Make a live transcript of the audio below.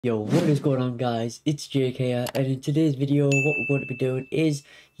Yo, what is going on, guys? It's Jake here, and in today's video what we're going to be doing is,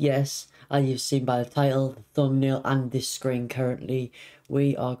 yes, as you've seen by the title, the thumbnail and this screen currently,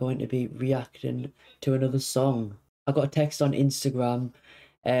 we are going to be reacting to another song. I got a text on Instagram.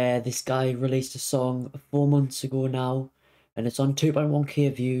 This guy released a song 4 months ago now, and it's on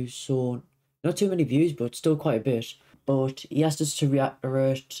 2.1k views, so not too many views, but still quite a bit. But he asked us to react to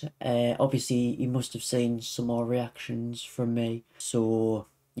it. Obviously he must have seen some more reactions from me, so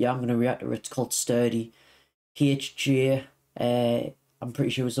yeah, I'm going to react to it. It's called Sturdy. HJAY, I'm pretty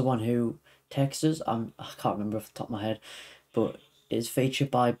sure it was the one who texted us. I can't remember off the top of my head, but it's featured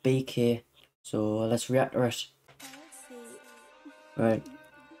by BeeKay. So let's react to it. Right.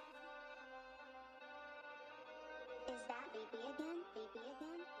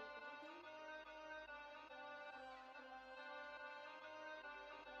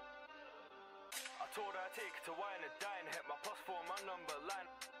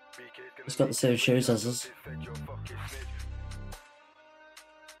 He's got the same shoes as us.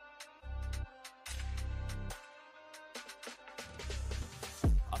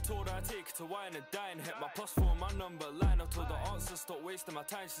 I told her I'd take her to wine and dine, hit my +4, my number line. I told the answer, stop wasting my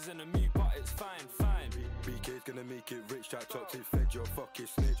time, she's in a mood, but it's fine, fine. BeeKay's gonna make it rich, that talk to fed your fucking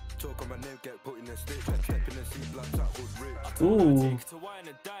snitch. Talk on my name, get put in the stitch, step in the seat, black top hood rich. I told her I'd take her to wine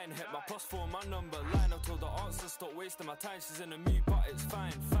and dine, hit my +4, my number line. I told the answer, stop wasting my time, she's in a mood, but it's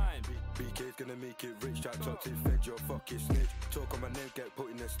fine, fine. BeeKay's gonna make it rich, that talk to fed your fucking snitch. Talk on my name, get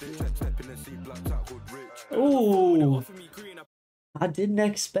put in the stitch, step in the seat, black top hood rich. Ooh. I didn't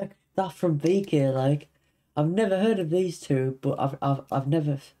expect that from BeeKay. Like, I've never heard of these two, but I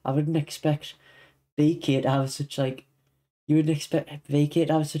wouldn't expect BeeKay to have such, like, you wouldn't expect BeeKay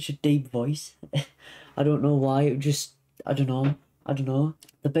to have such a deep voice. I don't know why. It just, I don't know.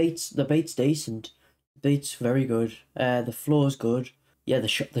 The beat's decent. The beat's very good. The flow's good. Yeah, the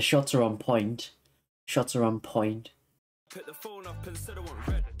shots are on point. Picked the phone up and said I want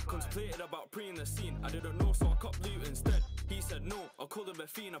red. Contemplated about pre-in the scene. I didn't know, so I copped loot instead. He said no, I called him a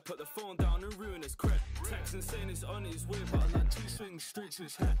fiend. I put the phone down and ruined his cred. Texting saying it's on his way, but I like 2 swings straight to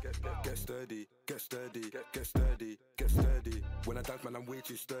his head. Get sturdy, get sturdy, get sturdy, get sturdy. When I dance, man, I'm way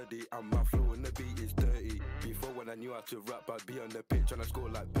too sturdy. And my flow and the beat is dirty. Before, when I knew how to rap, I'd be on the pitch and I score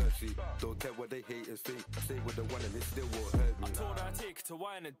like Percy. Don't care what they haters think. I stay with the one and it still won't hurt me. I told her I'd take her to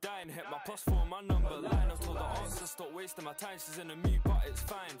wine and dine, hit my +4, my number line. I told the answer, stop wasting my time, she's in a mood, but it's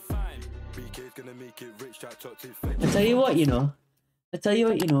fine, fine. BeeKay's gonna make it rich, that talk to fed. I tell you what, you know,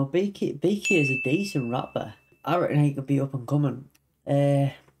 BeeKay is a decent rapper. I reckon he could be up and coming.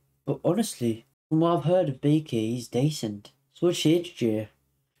 But honestly, from what I've heard of BeeKay, he's decent. So is HJAY.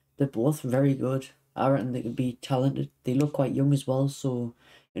 They're both very good. I reckon they could be talented. They look quite young as well, so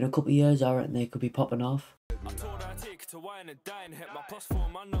in a couple of years, I reckon they could be popping off. I told her I'd take her to wine and dine, hit my +4,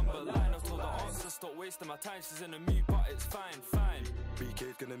 my number line. I told the answer, stop wasting my time, she's in a mood, but it's fine, fine.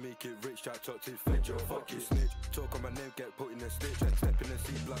 BeeKay's gonna make it rich, that talk to fed your fucking snitch. Talk on my name, get put in the stitch, step in the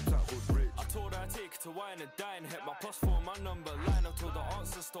seat, black top hood rich. I told her I'd take her to wine and dine, hit my +4, my number line. I told the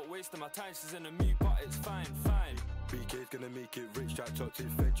answer, stop wasting my time, she's in a mood, but it's fine, fine. BeeKay's gonna make it rich, that talk to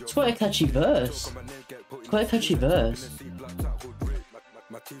fed your. It's quite a catchy verse.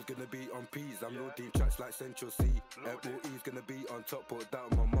 My team's gonna be on P's, I'm loading tracks like Central C. MOE's gonna be on top, put down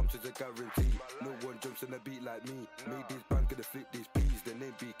my mum's is a guarantee. No one jumps in a beat like me. Made these bands gonna flip these P's, the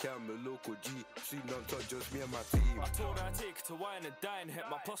name BeeKay, I'm a local G. Seen on top, just me and my team. I told her I'd take her to wine and dine, hit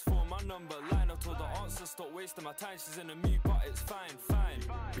my +4, my number line. I told the answer, stop wasting my time, she's in a mood, but it's fine, fine.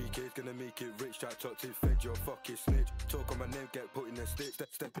 BeeKay's gonna make it rich, that talk to fed your fucking snitch. Talk on my name, get put in the stitch,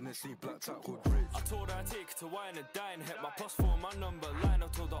 step in the seat, black top hood rich. I told her I'd take her to wine and dine, hit my +4, my number line. I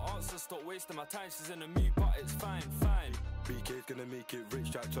told the answer, stop wasting my time, she's in a mood, but it's fine, fine. BeeKay's gonna make it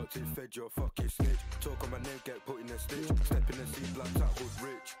rich, that talk to fed your fucking snitch. Talk on my name, get put in the stitch, step in the seat, black top hood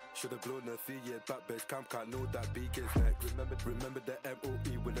rich. Should've blown a 3-year back base, Cam can't know that BeeKay's next. Remember the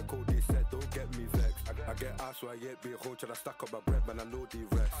MOE with the code they said, don't get me vexed. I get asked why I ain't be home, tryna stack up my bread, man, I know the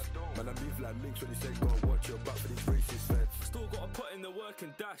rest. Man, I move like Minx when he said, go and watch your back for these racist feds. Still gotta put in the work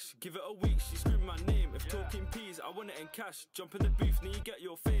and dash, give it a week, she screamed my name. If talking peas, I want it in cash. Jump in the booth, now you get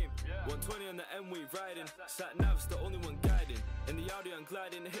your fame. 120 on the M-wave riding, sat nav's the only one guiding. In the Audi I'm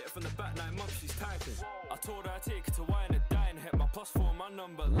gliding, hit it from the back, 9 months she's typing. I told her I'd take her to wine and dine, hit my +4, my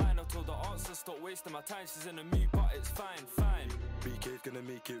number line. I told the answer, stop wasting my time, she's in a mood, but it's fine, fine. BeeKay's gonna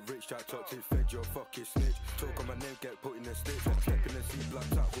make it rich, that talk to fed your fucking snitch. Talk on my name, get put in the stitch, step in the seat, black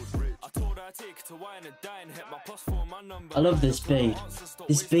top hood rich. I told her I'd take her to wine and dine, hit my +4, my number. I love this beat.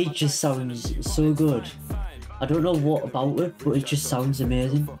 This beat just sounds so good. I don't know what about it, but it just sounds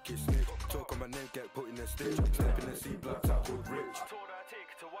amazing. Talk on my name, get put in the stitch, step in the seat, black top hood rich. I told her I'd take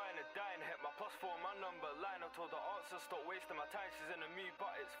her to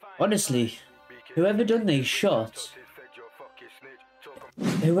Honestly, whoever done these shots,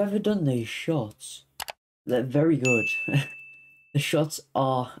 they're very good. The shots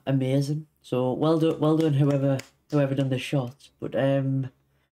are amazing. So well done, whoever done the shots. But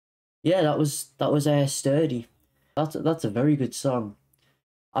yeah, that was sturdy. That's a very good song.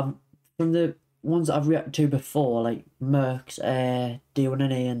 From the ones I've reacted to before, like Merck's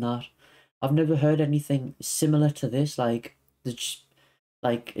D1A and that, I've never heard anything similar to this. Like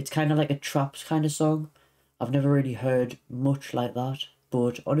it's kind of like a trap kind of song. I've never really heard much like that.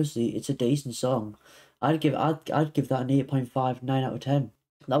 But honestly, it's a decent song. I'd give that an 8.5, 9 out of 10.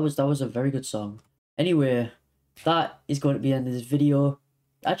 That was a very good song. Anyway, that is going to be the end of this video.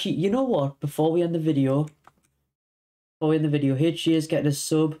 Actually, you know what? Before we end the video, HJAY is getting a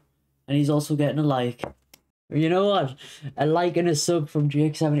sub, and he's also getting a like. You know what? A like and a sub from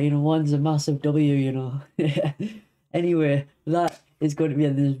Jake1701 is a massive W, you know. Anyway, that is going to be the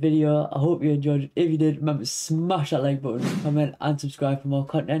end of this video. I hope you enjoyed it. If you did, remember to smash that like button, comment, and subscribe for more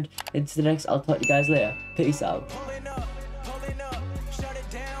content. Into the next, I'll talk to you guys later. Peace out.